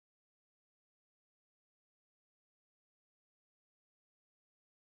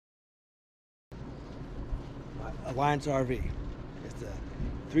Alliance RV. It's a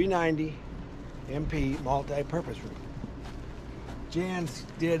 390 MP multi-purpose room.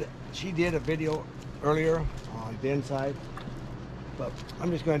 She did a video earlier on the inside, but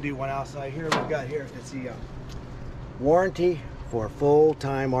I'm just going to do one outside. Here we've got here, it's the warranty for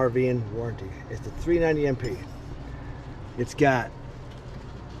full-time RVing warranty. It's the 390 MP.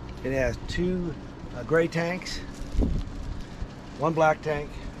 It has two gray tanks, one black tank.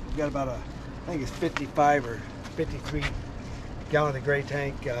 We've got about I think it's 55 or 53 gallons of gray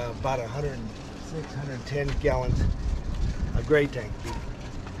tank, about 106, 110 gallons of gray tank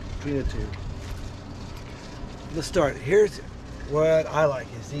between the two. Let's start. Here's what I like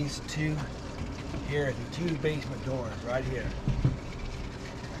is these two here, the two basement doors right here.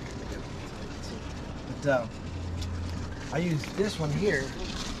 But I use this one here,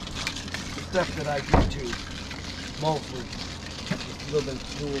 the stuff that I do to mostly. A little bit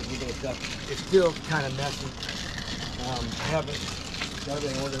of tools, a little bit of stuff. It's still kind of messy. I haven't got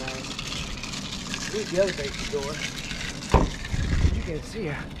everything organized. Here's the other basement door. You can see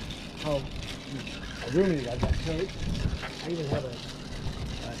how roomy it is. I've got totes. I even have a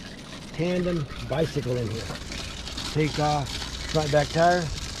tandem bicycle in here. Take off front and back tire.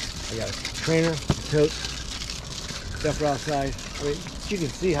 I got a trainer, a tote, stuff for outside. I mean, you can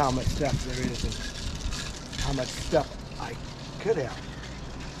see how much stuff there is and how much stuff I could have.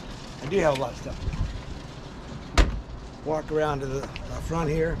 I do have a lot of stuff. Walk around to the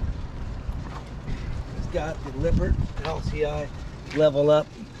front here. It's got the Lippert LCI level up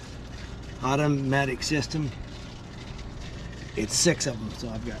automatic system. It's 6 of them, so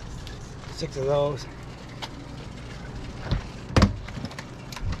I've got 6 of those.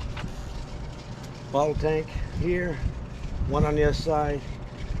 Bottle tank here, one on the other side.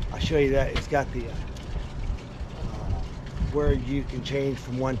 I'll show you that. It's got the where you can change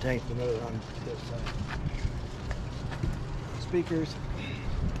from one tank to another on this side. Speakers.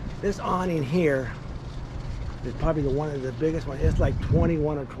 This awning here is probably one of the biggest ones. It's like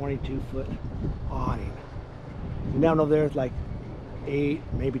 21 or 22 foot awning. And down over there it's like 8,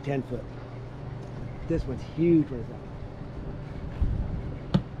 maybe 10 foot. This one's huge right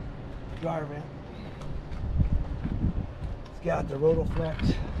there. Dryer vent. It's got the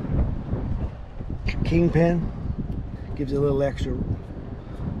Rotoflex Kingpin. Gives it a little extra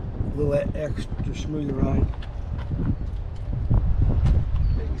smoother ride.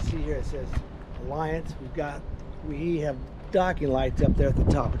 You can see here it says Alliance. We have docking lights up there at the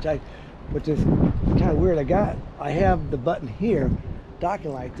top, which is kind of weird. I have the button here,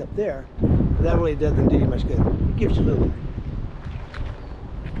 docking lights up there, but that really doesn't do you much good. It gives you a little.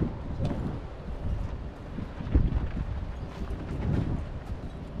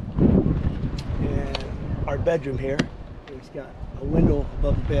 And our bedroom here. It's got a window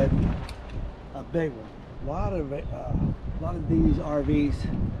above the bed, a big one. A lot of these RVs,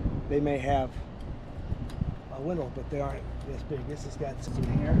 they may have a window, but they aren't this big. This has got some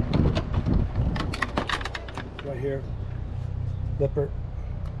here, right here, Lippert,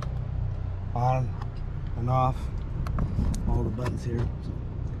 on and off, all the buttons here.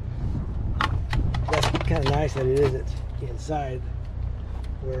 So that's kind of nice that it isn't inside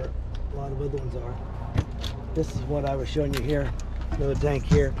where a lot of other ones are. This is what I was showing you here, another tank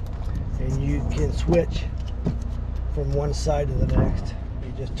here, and you can switch from one side to the next.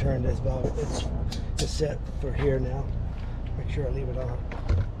 You just turn this valve. It's set for here now. Make sure I leave it on.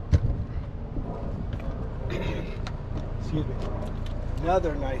 Excuse me.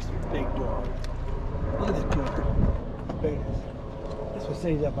 Another nice big door. Look at this door. How big it is. This one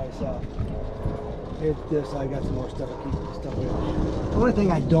stays up by itself. Here's this. I got some more stuff to keep stuff with. The only thing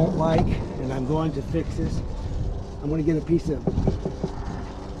I don't like, and I'm going to fix this, I'm going to get a piece of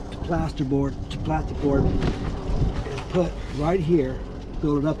plastic board and put right here,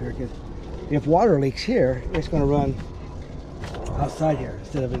 build it up here, because if water leaks here, it's going to run outside here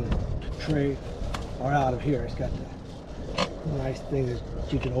instead of in the tray or out of here. It's got the nice thing that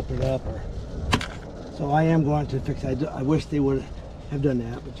you can open it up. So I am going to fix it. I wish they would have done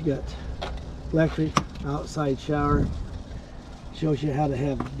that, but you got electric outside shower. Shows you how to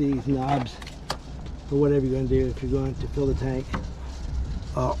have these knobs for whatever you're going to do if you're going to fill the tank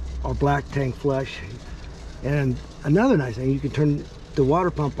or black tank flush. And another nice thing, you can turn the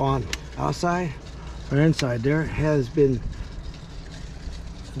water pump on outside or inside. There have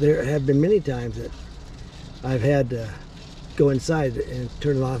been many times that I've had to go inside and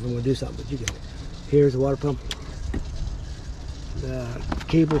turn it off and we'll do something. But you can. Here's the water pump, the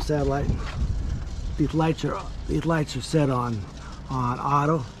cable satellite. These lights are set on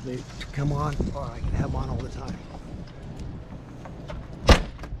auto. They come on, or I can have them on all the time.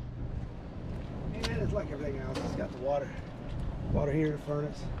 And It's like everything else. It's got the water heater,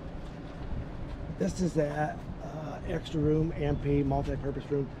 furnace. This is the extra room, MP, multi-purpose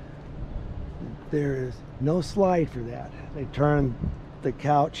room. There is no slide for that. They turn the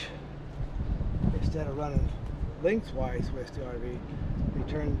couch, instead of running lengthwise with the RV,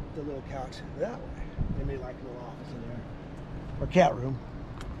 they turn the little couch that way. They made like a little office in there, or cat room.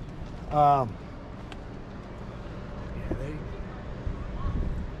 Yeah, they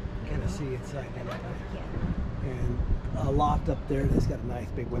kind of see inside that. And a loft up there that's got a nice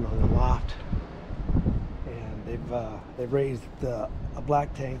big window in the loft. And they've raised a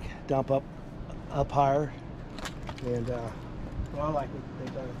black tank dump up higher. And what I like what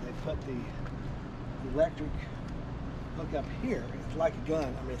they've done is they put the electric hook up here. It's like a gun.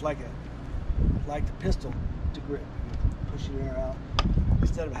 I mean, it's like the pistol to grip. You push the air out.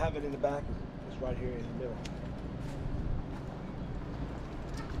 Instead of having it in the back, it's right here in the middle.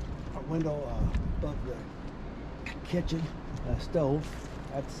 A window above the kitchen stove.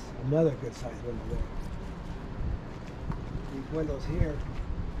 That's another good sized window there. These windows here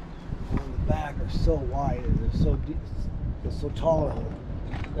on the back are so wide and they're so deep, they're so tall and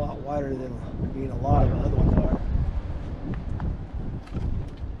a lot wider than a lot of other ones are.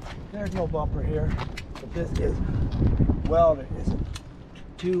 There's no bumper here, but this is welded. It's a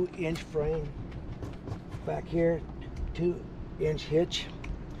 2-inch frame back here, 2-inch hitch.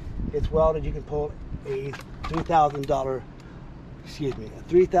 It's welded. You can pull a $3,000, excuse me, a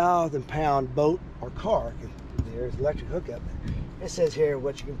 3,000 pound boat or car. There's electric hookup. It says here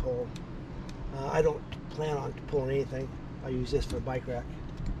what you can pull. I don't plan on pulling anything. I use this for a bike rack.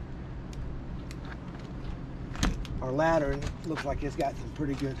 Our ladder looks like it's got some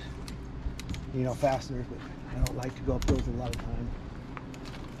pretty good, fasteners, but I don't like to go up those a lot of times.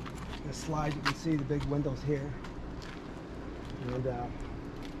 The slide, you can see the big windows here, and it's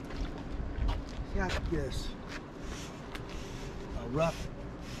got this rough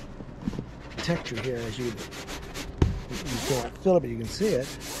texture here as you can't feel it, but you can see it.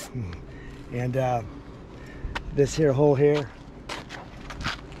 And this here hole here,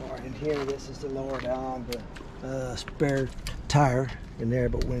 or in here, this is to lower down the spare tire in there.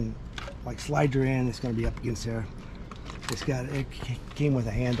 But when like slide her in, it's going to be up against there. It came with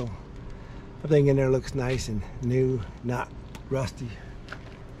a handle. Everything in there looks nice and new, not rusty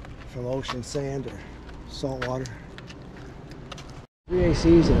from ocean sand or salt water. 3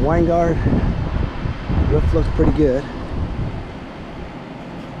 ACs and wine guard. Roof looks pretty good.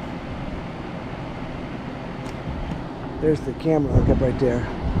 There's the camera hookup right there.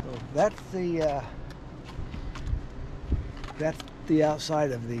 So that's the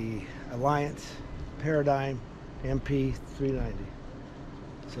outside of the Alliance Paradigm MP 390.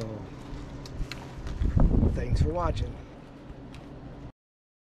 So thanks for watching.